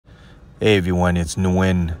Hey everyone, it's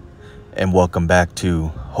Nguyen, and welcome back to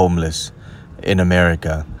Homeless in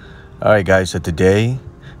America. Alright guys, so today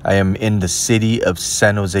I am in the city of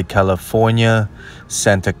San Jose, California,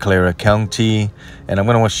 Santa Clara County, and I'm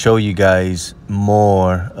going to show you guys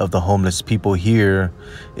more of the homeless people here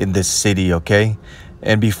in this city, okay?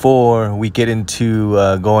 And before we get into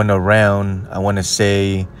going around, I want to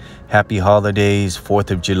say happy holidays,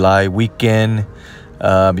 4th of July weekend.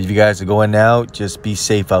 If you guys are going out, just be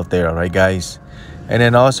safe out there, all right, guys? And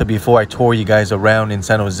then also, before I tour you guys around in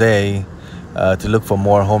San Jose to look for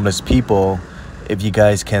more homeless people, if you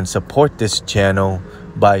guys can support this channel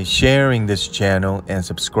by sharing this channel and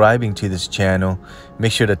subscribing to this channel,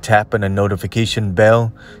 make sure to tap on the notification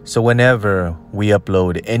bell so whenever we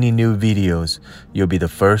upload any new videos, you'll be the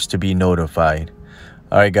first to be notified.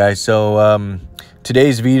 All right, guys, so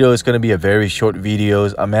today's video is going to be a very short video.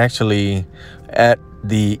 I'm actually at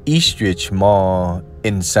the Eastridge Mall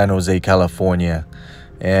in San Jose, California,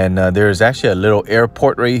 and there's actually a little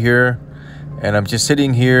airport right here, and I'm just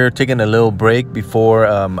sitting here taking a little break before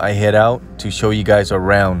I head out to show you guys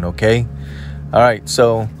around. Okay, all right,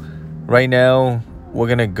 so right now we're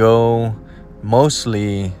gonna go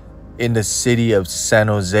mostly in the city of San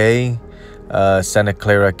Jose, Santa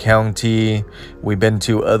Clara County. We've been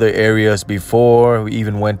to other areas before. We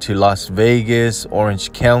even went to Las Vegas,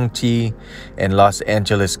 Orange County, and Los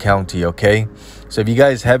Angeles County, okay? So if you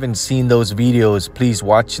guys haven't seen those videos, please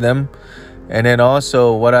watch them. And then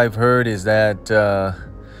also what I've heard is that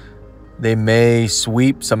they may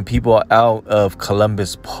sweep some people out of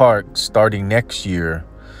Columbus Park starting next year.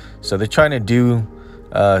 So they're trying to do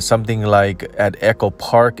something like at Echo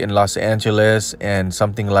Park in Los Angeles and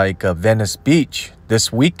something like Venice Beach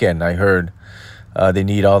this weekend. I heard they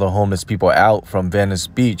need all the homeless people out from Venice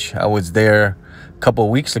Beach. I was there a couple of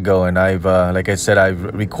weeks ago, and I've like I said, I've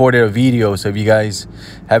recorded a video. So if you guys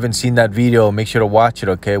haven't seen that video, make sure to watch it,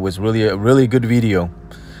 okay? It was really a really good video,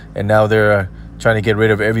 and now they're trying to get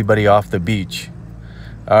rid of everybody off the beach.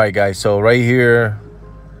 All right, guys, so right here,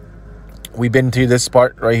 we've been to this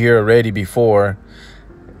part right here already before.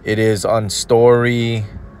 It is on Story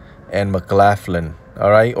and McLaughlin, all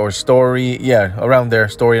right? Or Story, yeah, around there,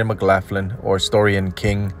 Story and McLaughlin, or Story and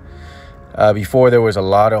King. Before, there was a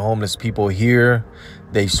lot of homeless people here.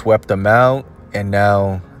 They swept them out, and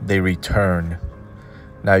now they return.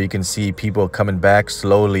 Now you can see people coming back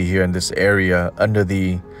slowly here in this area under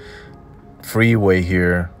the freeway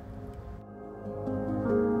here.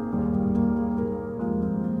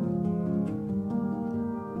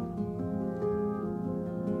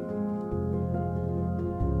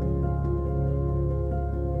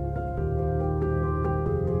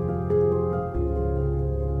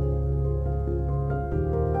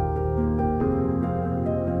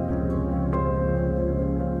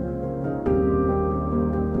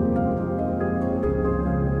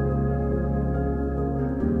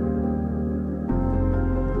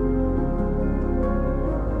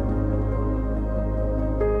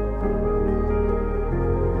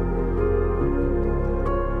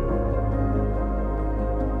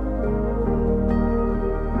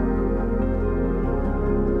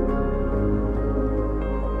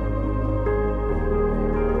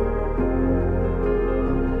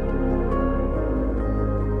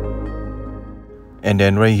 And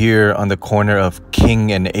then right here on the corner of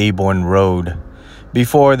King and Aborn Road,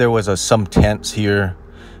 before there was some tents here,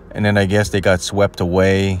 and then I guess they got swept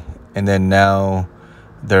away, and then now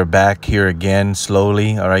they're back here again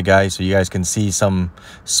slowly. All right, guys, so you guys can see some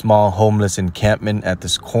small homeless encampment at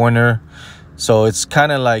this corner. So it's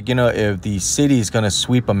kind of like, you know, if the city is going to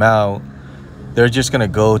sweep them out, they're just going to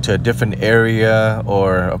go to a different area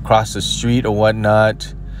or across the street or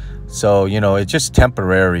whatnot. So, you know, it's just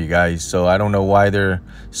temporary, guys. So I don't know why they're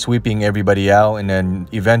sweeping everybody out, and then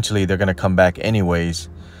eventually they're going to come back anyways.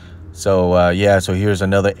 So, yeah, so here's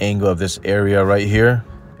another angle of this area right here.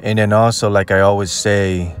 And then also, like I always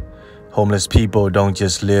say, homeless people don't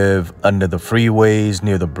just live under the freeways,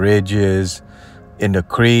 near the bridges, in the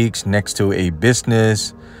creeks, next to a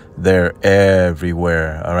business. They're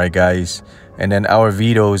everywhere. All right, guys. And then our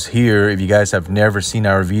videos here, if you guys have never seen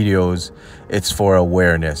our videos, it's for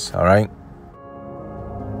awareness, all right?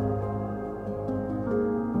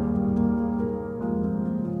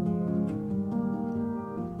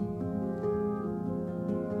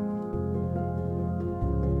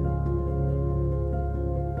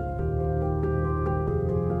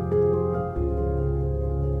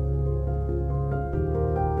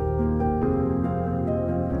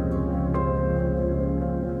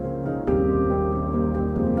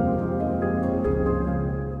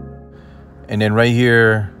 And then right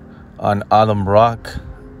here on Autumn Rock,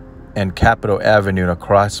 and Capitol Avenue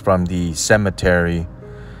across from the cemetery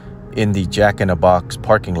in the Jack in a Box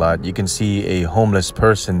parking lot. You can see a homeless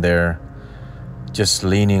person there just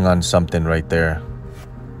leaning on something right there.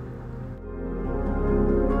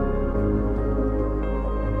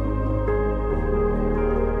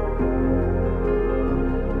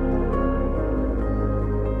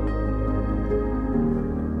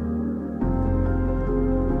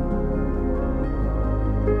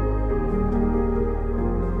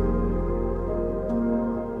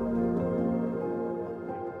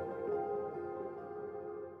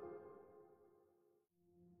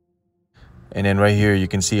 And then right here, you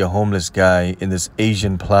can see a homeless guy in this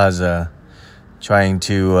Asian plaza trying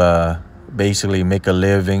to basically make a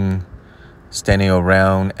living, standing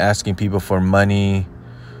around, asking people for money,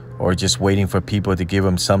 or just waiting for people to give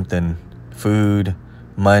him something, food,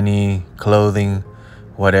 money, clothing,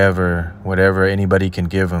 whatever anybody can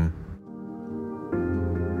give him.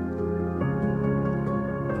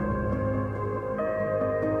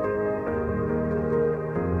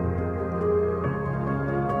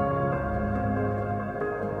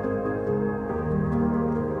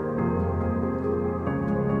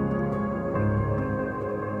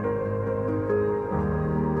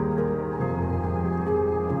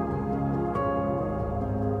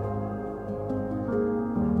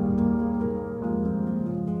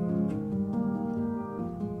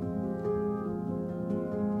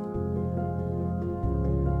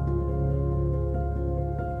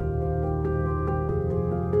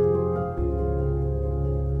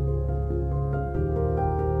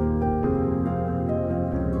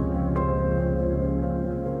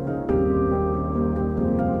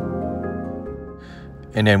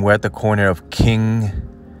 And then we're at the corner of King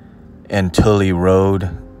and Tully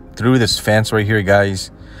Road. Through this fence right here,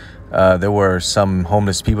 guys, there were some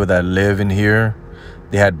homeless people that live in here.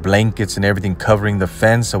 They had blankets and everything covering the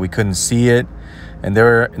fence, so we couldn't see it. And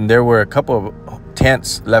there were a couple of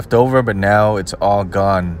tents left over, but now it's all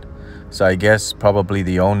gone. So I guess probably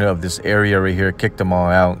the owner of this area right here kicked them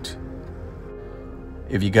all out.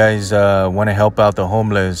 If you guys want to help out the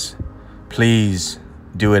homeless, please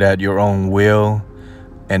do it at your own will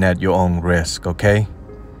and at your own risk, okay?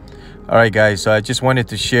 All right, guys, so I just wanted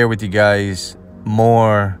to share with you guys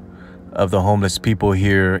more of the homeless people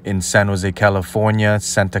here in San Jose, California,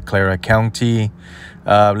 Santa Clara County.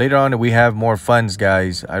 Later on, we have more funds,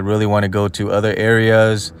 guys. I really want to go to other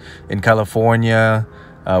areas in California.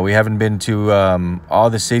 We haven't been to all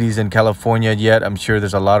the cities in California yet. I'm sure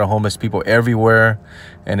there's a lot of homeless people everywhere,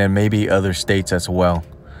 and then maybe other states as well.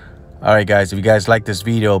 All right, guys, if you guys like this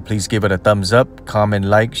video, please give it a thumbs up, comment,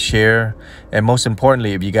 like, share, and most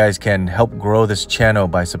importantly, if you guys can help grow this channel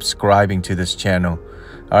by subscribing to this channel.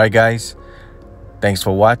 All right, guys, thanks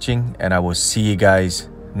for watching, and I will see you guys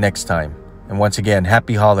next time. And once again,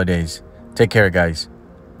 happy holidays. Take care, guys.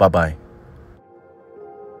 Bye-bye.